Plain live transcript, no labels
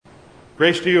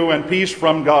Grace to you and peace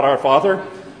from God our Father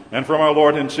and from our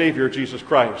Lord and Savior Jesus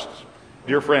Christ.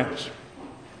 Dear friends,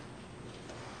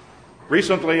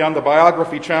 recently on the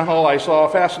Biography Channel I saw a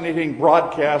fascinating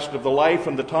broadcast of the life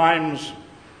and the times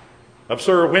of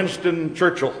Sir Winston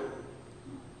Churchill.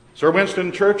 Sir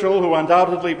Winston Churchill, who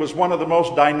undoubtedly was one of the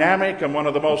most dynamic and one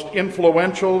of the most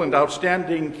influential and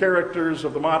outstanding characters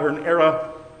of the modern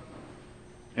era.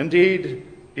 Indeed,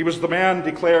 he was the man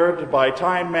declared by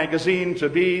Time magazine to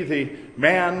be the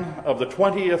man of the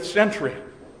 20th century.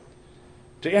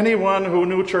 To anyone who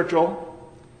knew Churchill,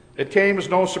 it came as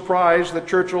no surprise that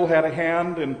Churchill had a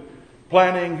hand in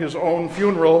planning his own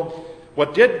funeral.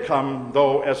 What did come,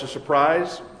 though, as a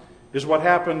surprise is what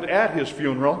happened at his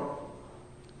funeral.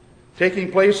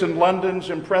 Taking place in London's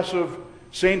impressive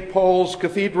St. Paul's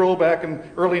Cathedral back in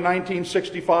early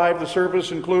 1965, the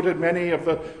service included many of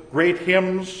the great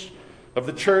hymns of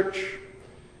the church,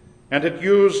 and it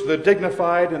used the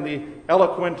dignified and the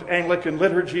eloquent Anglican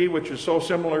liturgy, which is so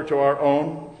similar to our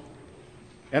own.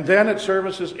 And then at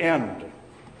service's end,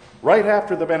 right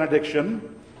after the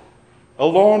benediction, a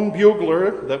lone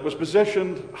bugler that was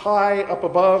positioned high up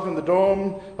above in the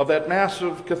dome of that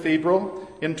massive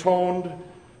cathedral intoned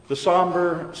the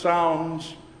somber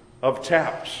sounds of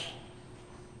taps,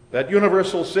 that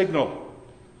universal signal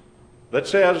that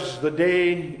says the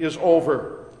day is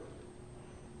over.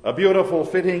 A beautiful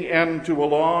fitting end to a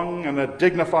long and a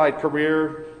dignified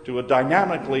career, to a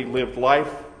dynamically lived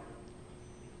life.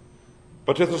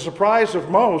 But to the surprise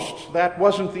of most, that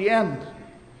wasn't the end.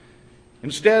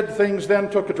 Instead, things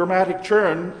then took a dramatic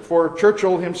turn, for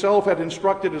Churchill himself had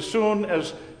instructed as soon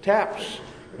as taps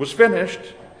was finished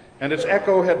and its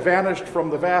echo had vanished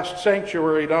from the vast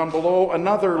sanctuary down below,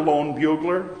 another lone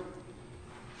bugler,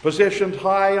 positioned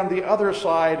high on the other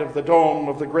side of the dome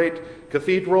of the great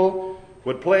cathedral,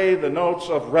 would play the notes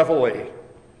of reveille.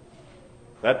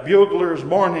 That bugler's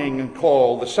morning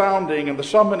call, the sounding and the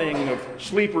summoning of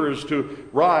sleepers to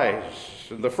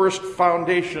rise, and the first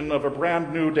foundation of a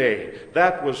brand new day.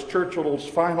 That was Churchill's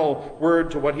final word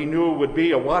to what he knew would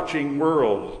be a watching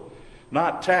world.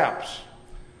 Not taps,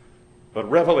 but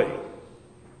reveille.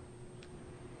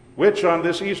 Which on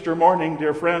this Easter morning,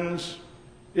 dear friends,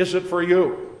 is it for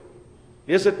you?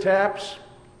 Is it taps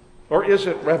or is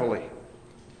it reveille?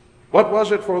 What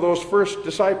was it for those first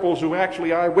disciples who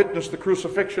actually eyewitnessed the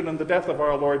crucifixion and the death of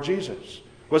our Lord Jesus?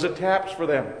 Was it taps for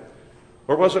them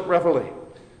or was it reveille?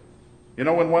 You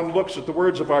know, when one looks at the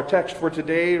words of our text for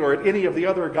today or at any of the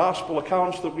other gospel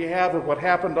accounts that we have of what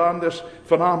happened on this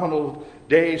phenomenal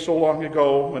day so long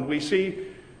ago, when we see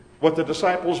what the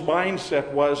disciples'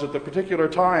 mindset was at the particular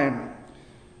time,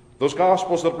 those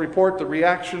gospels that report the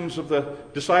reactions of the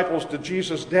disciples to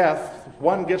Jesus' death,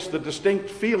 one gets the distinct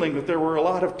feeling that there were a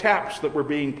lot of taps that were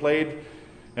being played,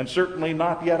 and certainly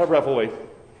not yet a reveille.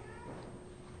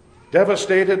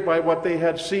 Devastated by what they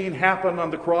had seen happen on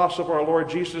the cross of our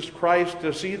Lord Jesus Christ,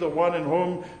 to see the one in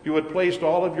whom you had placed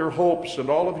all of your hopes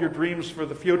and all of your dreams for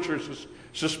the future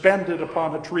suspended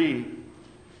upon a tree,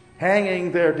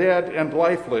 hanging there dead and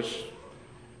lifeless,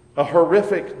 a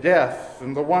horrific death,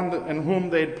 and the one in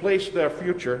whom they'd placed their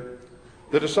future,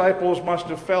 the disciples must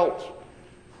have felt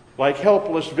like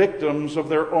helpless victims of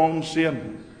their own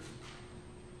sin.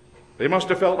 They must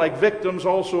have felt like victims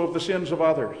also of the sins of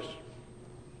others.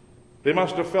 They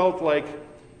must have felt like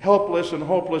helpless and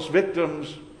hopeless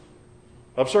victims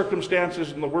of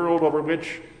circumstances in the world over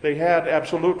which they had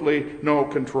absolutely no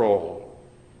control.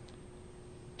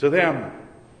 To them,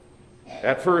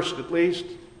 at first at least,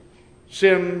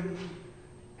 sin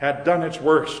had done its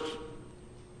worst.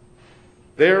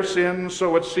 Their sins,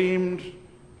 so it seemed,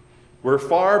 were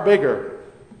far bigger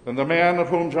than the man of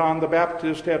whom John the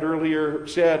Baptist had earlier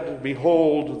said,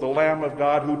 "Behold, the Lamb of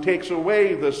God who takes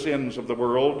away the sins of the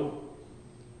world."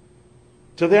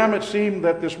 To them it seemed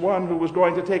that this one who was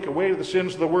going to take away the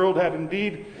sins of the world had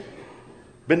indeed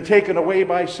been taken away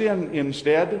by sin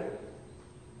instead.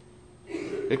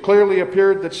 It clearly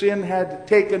appeared that sin had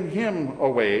taken him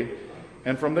away,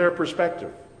 and from their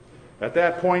perspective, at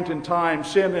that point in time,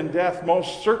 sin and death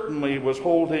most certainly was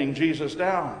holding Jesus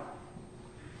down.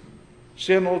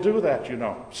 Sin will do that, you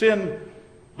know. Sin,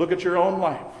 look at your own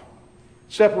life,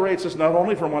 separates us not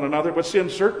only from one another, but sin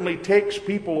certainly takes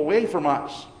people away from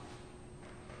us.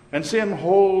 And sin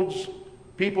holds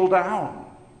people down,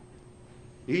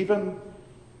 even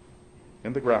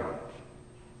in the ground.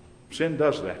 Sin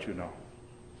does that, you know.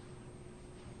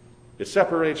 It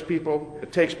separates people,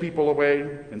 it takes people away,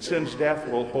 and sin's death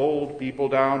will hold people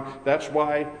down. That's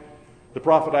why The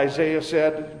prophet Isaiah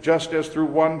said,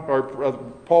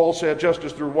 Paul said, just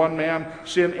as through one man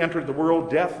sin entered the world,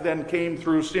 death then came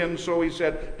through sin. So he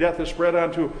said, death is spread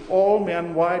unto all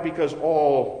men. Why? Because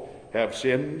all have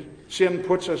sinned. Sin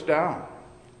puts us down.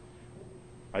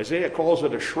 Isaiah calls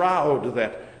it a shroud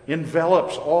that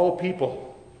envelops all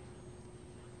people.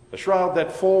 A shroud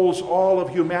that folds all of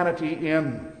humanity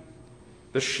in.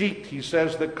 The sheet, he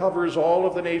says, that covers all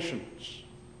of the nations.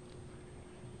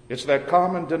 It's that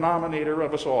common denominator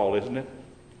of us all, isn't it?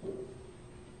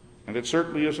 And it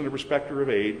certainly isn't a respecter of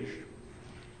age.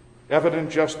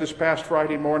 Evident just this past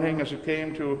Friday morning as it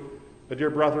came to a dear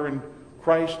brother in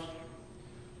Christ,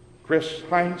 Chris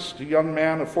Heinz, a young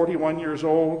man of 41 years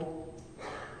old,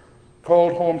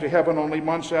 called home to heaven only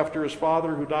months after his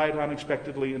father, who died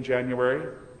unexpectedly in January.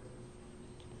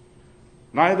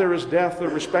 Neither is death a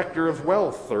respecter of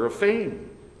wealth or of fame.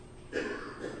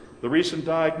 The recent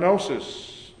diagnosis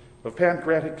of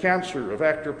pancreatic cancer of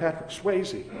actor Patrick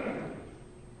Swayze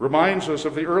reminds us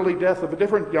of the early death of a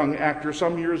different young actor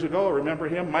some years ago. Remember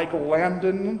him? Michael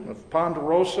Landon of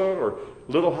Ponderosa or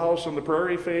Little House on the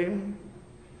Prairie fame,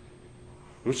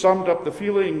 who summed up the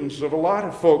feelings of a lot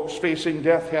of folks facing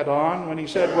death head on when he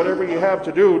said, whatever you have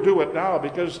to do, do it now,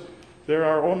 because there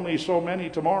are only so many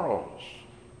tomorrows.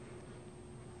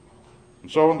 And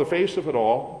so in the face of it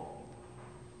all,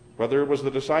 whether it was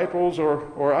the disciples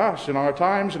or us in our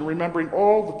times, and remembering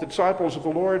all that the disciples of the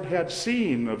Lord had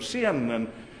seen of sin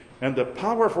and the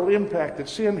powerful impact that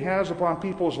sin has upon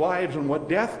people's lives and what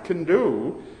death can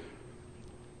do,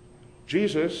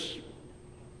 Jesus,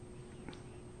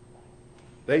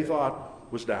 they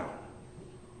thought, was down.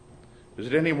 Is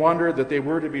it any wonder that they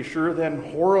were, to be sure,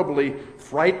 then horribly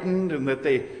frightened, and that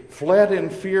they fled in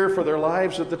fear for their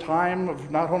lives at the time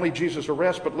of not only Jesus'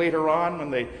 arrest, but later on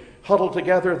when they huddled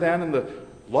together then in the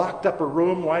locked upper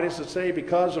room? Why does it say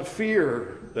because of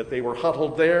fear that they were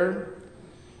huddled there?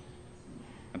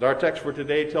 And our text for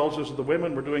today tells us that the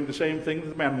women were doing the same thing that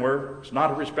the men were. It's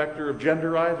not a respecter of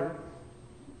gender either.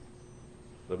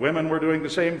 The women were doing the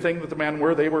same thing that the men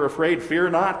were. They were afraid. Fear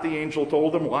not, the angel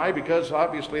told them. Why? Because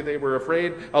obviously they were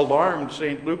afraid, alarmed,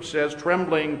 St. Luke says,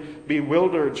 trembling,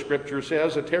 bewildered, Scripture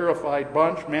says, a terrified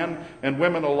bunch, men and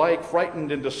women alike,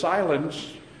 frightened into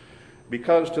silence,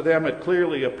 because to them it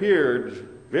clearly appeared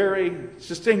very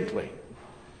distinctly.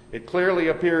 It clearly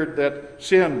appeared that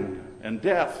sin and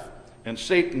death and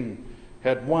Satan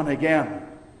had won again.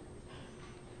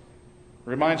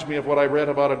 Reminds me of what I read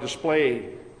about a display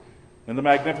in the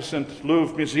magnificent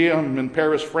Louvre Museum in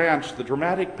Paris, France, the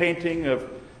dramatic painting of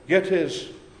Goethe's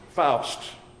Faust.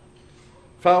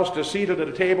 Faust is seated at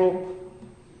a table.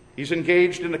 He's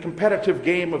engaged in a competitive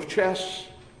game of chess.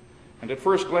 And at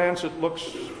first glance, it looks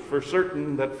for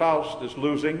certain that Faust is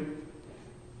losing.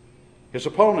 His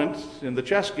opponent in the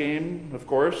chess game, of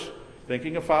course,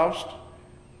 thinking of Faust,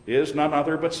 is none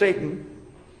other but Satan.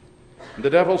 And the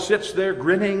devil sits there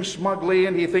grinning smugly,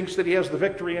 and he thinks that he has the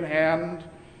victory in hand.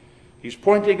 He's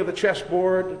pointing at the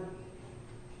chessboard,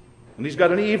 and he's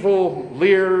got an evil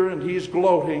leer, and he's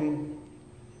gloating.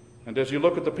 And as you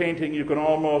look at the painting, you can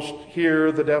almost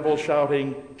hear the devil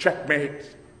shouting,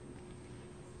 "Checkmate!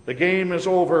 The game is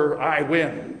over, I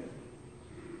win."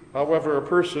 However, a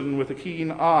person with a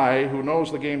keen eye who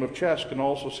knows the game of chess can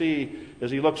also see,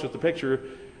 as he looks at the picture,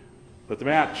 that the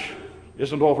match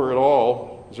isn't over at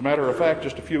all. As a matter of fact,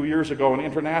 just a few years ago, an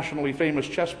internationally famous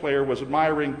chess player was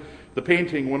admiring the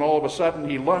painting when all of a sudden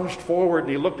he lunged forward and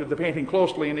he looked at the painting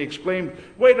closely and he exclaimed,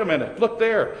 "Wait a minute, look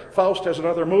there, Faust has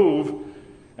another move,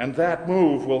 and that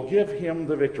move will give him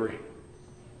the victory."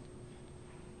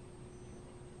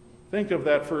 Think of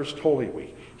that first Holy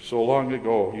Week so long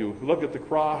ago. You look at the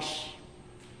cross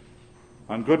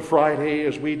on Good Friday,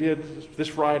 as we did this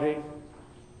Friday,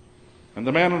 and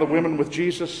the men and the women with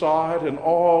Jesus saw it in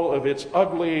all of its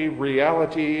ugly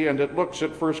reality, and it looks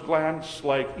at first glance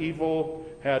like evil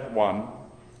had won.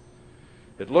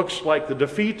 It looks like the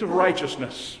defeat of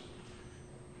righteousness.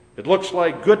 It looks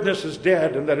like goodness is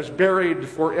dead and that it's buried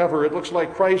forever. It looks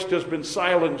like Christ has been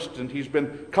silenced and he's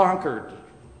been conquered.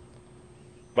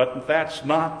 But that's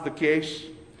not the case.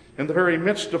 In the very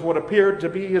midst of what appeared to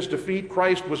be his defeat,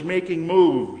 Christ was making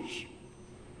moves.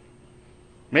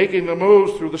 Making the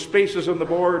moves through the spaces on the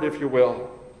board, if you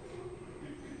will.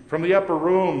 From the upper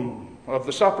room of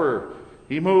the supper,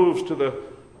 he moves to the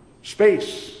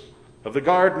space of the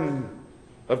Garden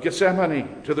of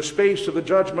Gethsemane, to the space of the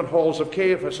judgment halls of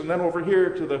Caiaphas, and then over here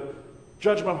to the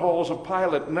judgment halls of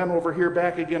Pilate, and then over here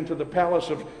back again to the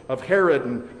palace of Herod,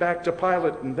 and back to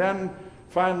Pilate, and then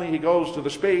finally he goes to the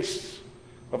space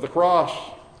of the cross,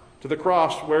 to the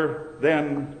cross where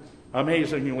then,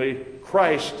 amazingly,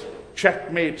 Christ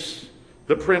checkmates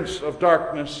the prince of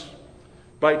darkness,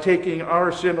 by taking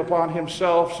our sin upon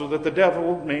himself so that the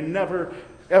devil may never,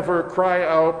 ever cry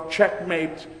out,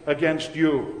 checkmate against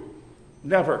you.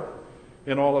 Never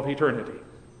in all of eternity.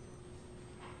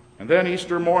 And then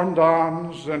Easter morn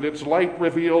dawns, and its light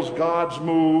reveals God's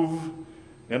move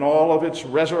in all of its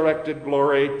resurrected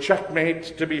glory.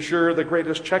 Checkmate, to be sure, the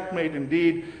greatest checkmate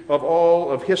indeed of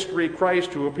all of history,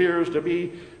 Christ, who appears to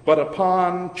be but a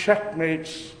pawn,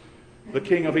 checkmates the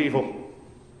king of evil.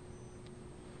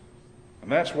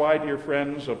 And that's why, dear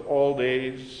friends, of all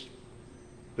days,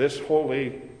 this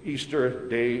holy Easter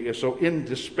day is so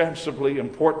indispensably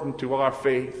important to our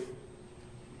faith.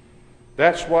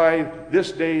 That's why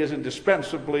this day is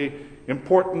indispensably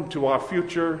important to our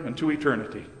future and to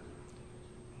eternity.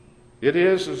 It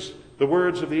is, as the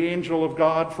words of the angel of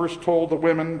God first told the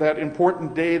women, that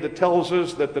important day that tells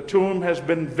us that the tomb has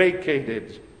been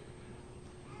vacated.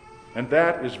 And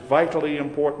that is vitally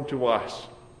important to us.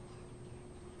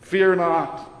 Fear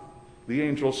not, the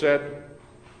angel said.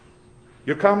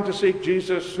 You come to seek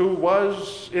Jesus, who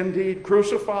was indeed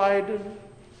crucified.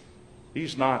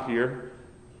 He's not here.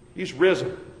 He's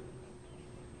risen.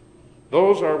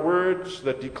 Those are words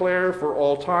that declare for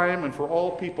all time and for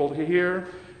all people to hear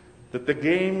that the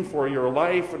game for your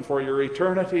life and for your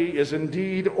eternity is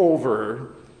indeed over.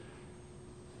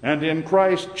 And in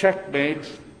Christ, checkmate,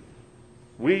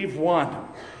 we've won.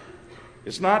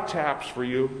 It's not taps for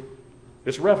you.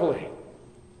 It's reveille.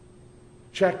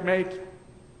 Checkmate,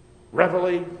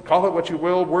 reveille, call it what you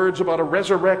will, words about a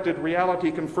resurrected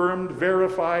reality confirmed,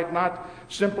 verified, not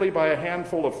simply by a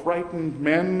handful of frightened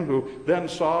men who then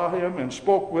saw him and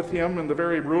spoke with him in the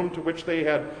very room to which they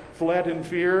had fled in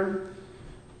fear,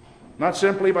 not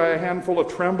simply by a handful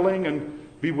of trembling and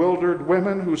bewildered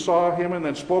women who saw him and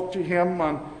then spoke to him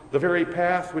on the very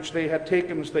path which they had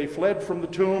taken as they fled from the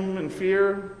tomb in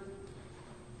fear.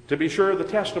 To be sure, the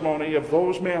testimony of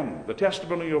those men, the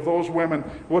testimony of those women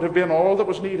would have been all that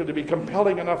was needed to be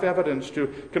compelling enough evidence to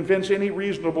convince any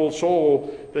reasonable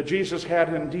soul that Jesus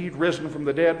had indeed risen from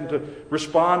the dead, and to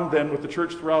respond then with the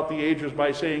church throughout the ages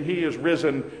by saying, he is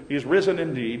risen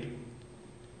indeed.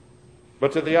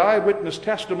 But to the eyewitness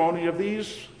testimony of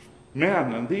these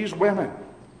men and these women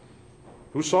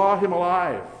who saw him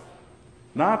alive,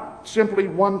 not simply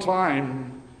one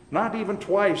time, not even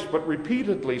twice, but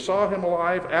repeatedly saw him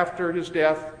alive after his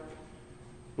death,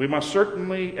 we must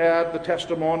certainly add the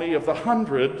testimony of the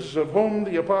hundreds of whom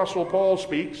the Apostle Paul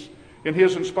speaks in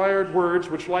his inspired words,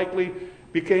 which likely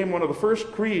became one of the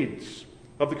first creeds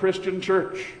of the Christian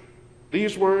church.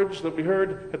 These words that we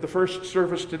heard at the first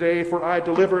service today, for I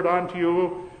delivered unto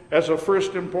you as of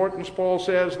first importance, Paul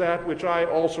says, that which I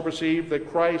also received, that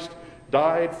Christ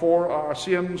died for our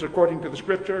sins according to the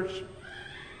Scriptures,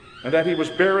 and that he was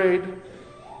buried,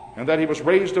 and that he was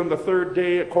raised on the third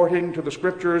day according to the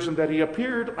Scriptures, and that he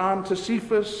appeared unto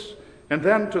Cephas, and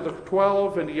then to the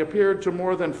 12, and he appeared to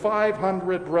more than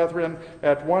 500 brethren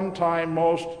at one time,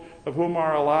 most of whom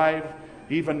are alive,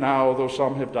 even now, though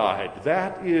some have died.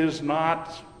 That is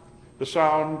not the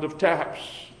sound of taps.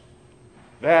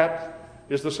 That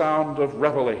is the sound of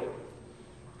reveille.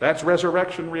 That's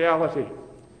resurrection reality.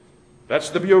 That's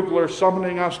the bugler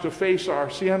summoning us to face our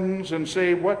sins and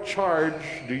say, what charge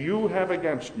do you have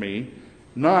against me?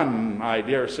 None, I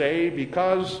dare say,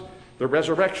 because the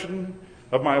resurrection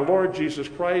of my Lord Jesus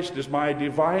Christ is my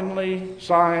divinely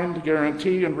signed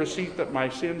guarantee and receipt that my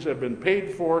sins have been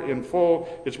paid for in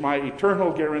full. It's my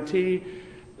eternal guarantee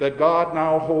that God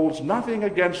now holds nothing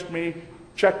against me.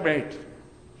 Checkmate.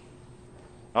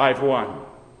 I've won.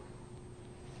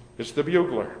 It's the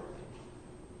bugler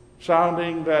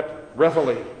sounding that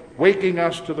reveille, waking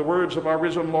us to the words of our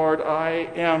risen Lord, I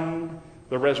am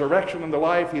the resurrection and the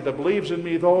life. He that believes in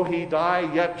me, though he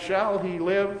die, yet shall he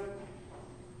live.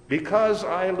 Because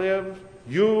I live,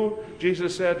 you,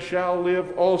 Jesus said, shall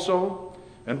live also.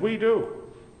 And we do.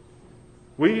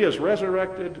 We as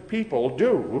resurrected people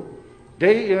do,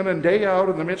 day in and day out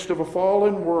in the midst of a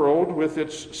fallen world with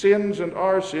its sins and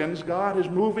our sins. God is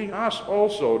moving us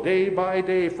also day by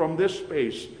day from this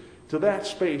space to that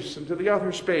space and to the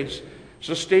other space,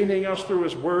 sustaining us through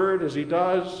his word as he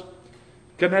does,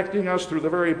 connecting us through the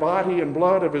very body and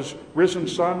blood of his risen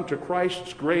Son to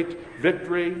Christ's great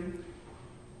victory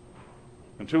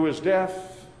and to his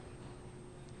death,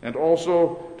 and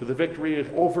also to the victory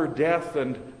over death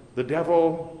and the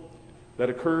devil that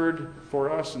occurred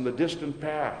for us in the distant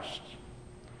past.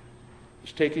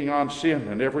 He's taking on sin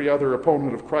and every other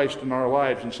opponent of Christ in our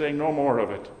lives and saying, no more of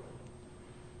it.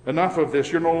 Enough of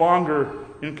this. You're no longer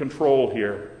in control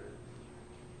here.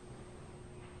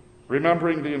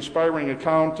 Remembering the inspiring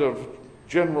account of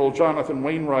General Jonathan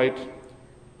Wainwright,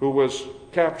 who was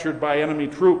captured by enemy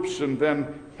troops and then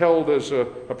held as a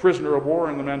prisoner of war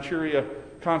in the Manchuria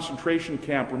concentration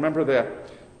camp. Remember that.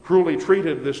 Cruelly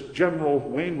treated, this General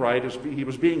Wainwright, as he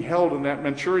was being held in that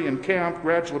Manchurian camp,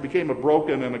 gradually became a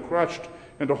broken and a crushed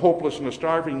and a hopeless and a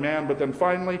starving man. But then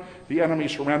finally, the enemy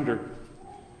surrendered.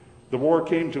 The war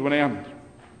came to an end.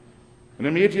 And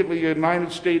immediately a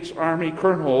United States Army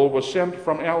colonel was sent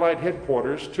from Allied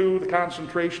headquarters to the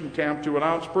concentration camp to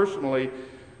announce personally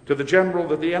to the general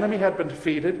that the enemy had been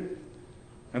defeated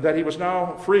and that he was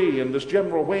now free, and this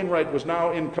General Wainwright was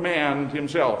now in command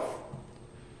himself.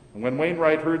 And when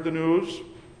Wainwright heard the news,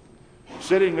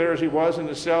 sitting there as he was in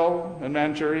his cell in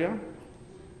Manchuria,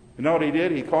 you know what he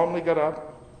did? He calmly got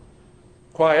up,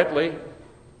 quietly,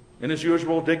 in his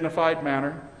usual dignified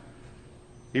manner.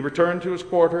 He returned to his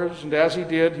quarters, and as he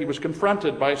did, he was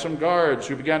confronted by some guards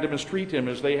who began to mistreat him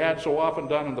as they had so often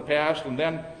done in the past. And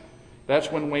then that's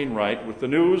when Wainwright, with the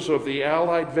news of the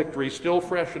Allied victory still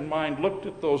fresh in mind, looked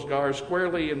at those guards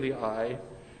squarely in the eye,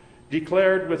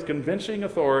 declared with convincing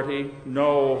authority,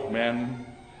 "No, men,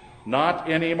 not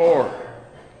anymore.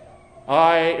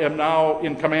 I am now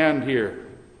in command here,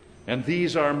 and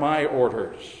these are my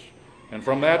orders." And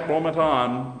from that moment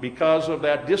on, because of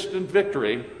that distant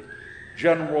victory,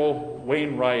 General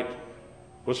Wainwright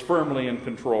was firmly in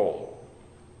control.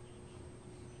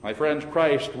 My friends,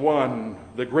 Christ won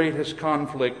the greatest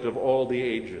conflict of all the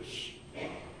ages.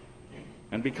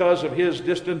 And because of his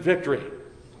distant victory,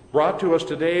 brought to us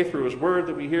today through his word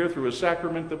that we hear, through his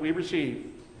sacrament that we receive,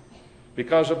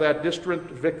 because of that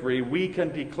distant victory, we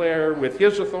can declare with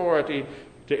his authority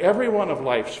to every one of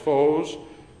life's foes,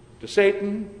 to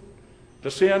Satan, to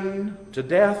sin, to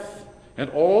death, and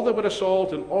all that would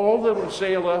assault and all that would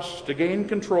assail us to gain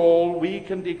control, we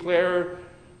can declare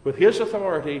with his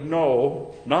authority,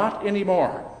 "No, not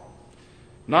anymore.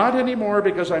 Not anymore,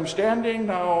 because I'm standing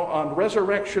now on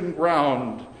resurrection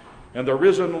ground, and the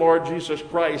risen Lord Jesus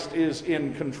Christ is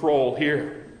in control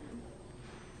here."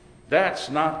 That's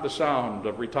not the sound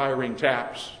of retiring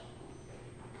taps.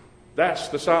 That's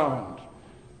the sound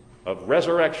of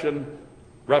resurrection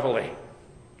reveille.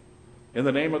 In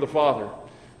the name of the Father,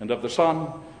 and of the Son,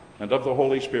 and of the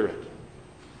Holy Spirit.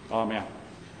 Amen.